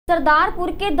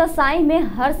सरदारपुर के दसाई में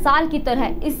हर साल की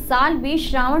तरह इस साल भी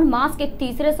श्रावण मास के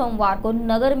तीसरे सोमवार को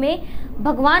नगर में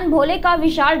भगवान भोले का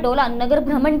विशाल डोला नगर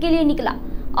भ्रमण के लिए निकला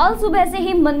और सुबह से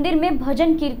ही मंदिर में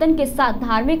भजन कीर्तन के साथ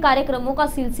धार्मिक कार्यक्रमों का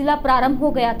सिलसिला प्रारंभ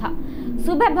हो गया था।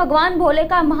 सुबह भगवान भोले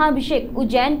का महाअभिषेक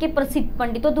उज्जैन के प्रसिद्ध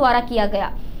पंडितों द्वारा किया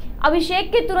गया।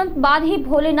 अभिषेक के तुरंत बाद ही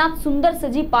भोलेनाथ सुंदर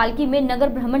सजी पालकी में नगर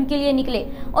भ्रमण के लिए निकले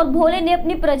और भोले ने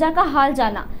अपनी प्रजा का हाल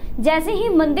जाना। जैसे ही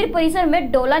मंदिर परिसर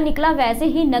में डोला निकला वैसे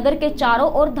ही नगर के चारों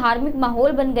ओर धार्मिक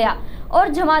माहौल बन गया और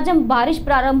झमाझम बारिश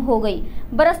प्रारंभ हो गई।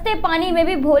 बरसते पानी में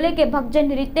भी भोले के भक्तजन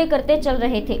नृत्य करते चल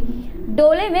रहे थे।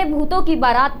 डोले में भूतों की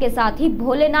बारात के साथ ही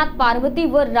भोलेनाथ, पार्वती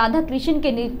व राधा कृष्ण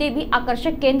के नृत्य भी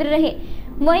आकर्षक केंद्र रहे।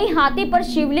 वहीं हाथी पर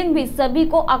शिवलिंग भी सभी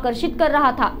को आकर्षित कर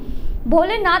रहा था।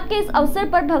 भोलेनाथ के इस अवसर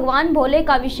पर भगवान भोले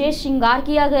का विशेष श्रृंगार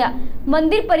किया गया।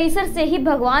 मंदिर परिसर से ही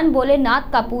भगवान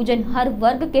भोलेनाथ का पूजन हर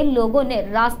वर्ग के लोगों ने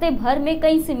रास्ते भर में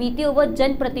कई समितियों व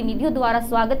जन प्रतिनिधियों द्वारा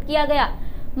स्वागत किया गया।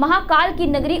 महाकाल की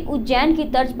नगरी उज्जैन की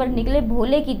तर्ज पर निकले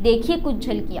भोले की देखिए कुछ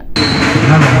झलकियां।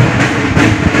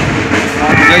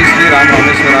 जय श्री राम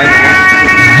रामेश्वराय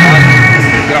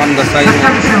ग्राम दसाई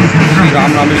में श्री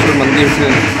राम रामेश्वर मंदिर से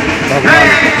भगवान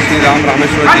श्री राम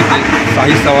रामेश्वर जी की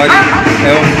शाही सवारी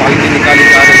एवं पालकी निकाली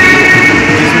जा रही है,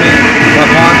 जिसमें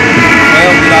भगवान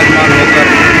स्वयं विराजमान होकर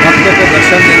भक्तों को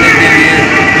दर्शन देने के लिए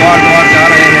द्वार द्वार जा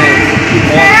रहे हैं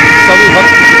और सभी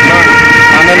भक्त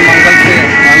आनंद मंगल से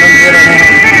आनंद ले रहे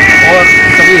हैं और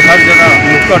सभी हर जगह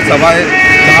नुक्कड़ सभाएं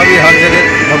जहाँ भी हर जगह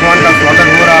भगवान का स्वागत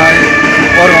हो रहा है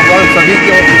और भगवान सभी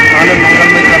को आनंद मंगल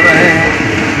में कर रहे हैं।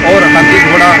 और हाथी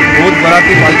घोड़ा भूत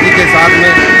बराती पालकी के साथ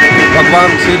में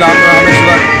भगवान श्री राम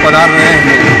रामेश्वर पधार रहे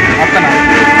हैं। आपका नाम?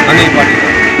 अनिल पाटिल।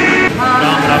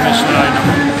 राम रामेश्वराय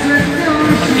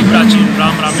अति प्राचीन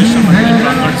राम रामेश्वर मंदिर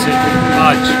प्रांगण से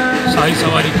आज शाही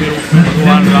सवारी के रूप में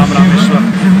भगवान राम रामेश्वर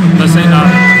दशहरा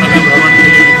नगर भ्रमण के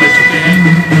लिए निकल चुके हैं।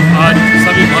 आज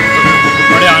सभी भक्त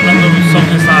बड़े आनंद और उत्सव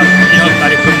के साथ यह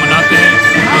कार्यक्रम मनाते हैं।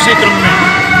 इसी क्रम में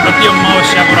प्रति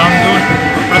अमावस्या को रामधुन,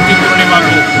 प्रति पूर्णिमा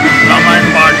को रामायण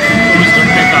पाठ 24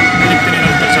 घंटे का नित्य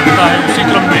निरंतर चलता है। उसी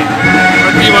क्रम में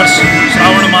प्रतिवर्ष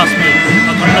श्रावण मास में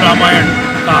अखंड रामायण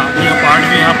का यह पाठ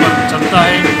भी यहाँ पर चलता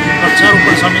है।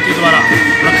 वृक्षारोपण समिति द्वारा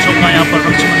वृक्षों का यहाँ पर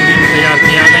वृक्ष मंदिर तैयार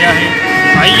किया गया है।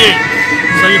 आइए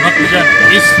सभी भक्तजन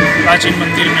इस प्राचीन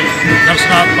मंदिर में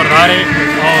दर्शनार्थ पधारे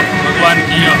और भगवान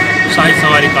की यह शाही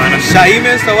सवारी का आनंद। शाही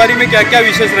में सवारी में क्या क्या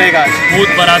विशेष रहेगा?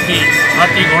 भूत बराती,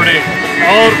 हाथी घोड़े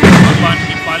और भगवान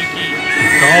की पालकी,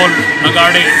 ढोल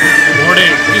नगाड़े, घोड़े,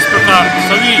 इस प्रकार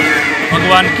सभी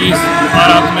भगवान की इस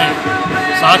बारात में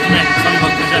साथ में सभी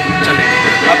भक्तजन चले।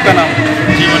 आपका नाम?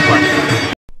 जीवन पाटिल।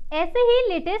 ऐसे ही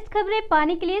लेटेस्ट खबरें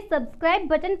पाने के लिए सब्सक्राइब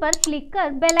बटन पर क्लिक कर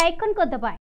बेल आइकन को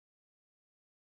दबाएं।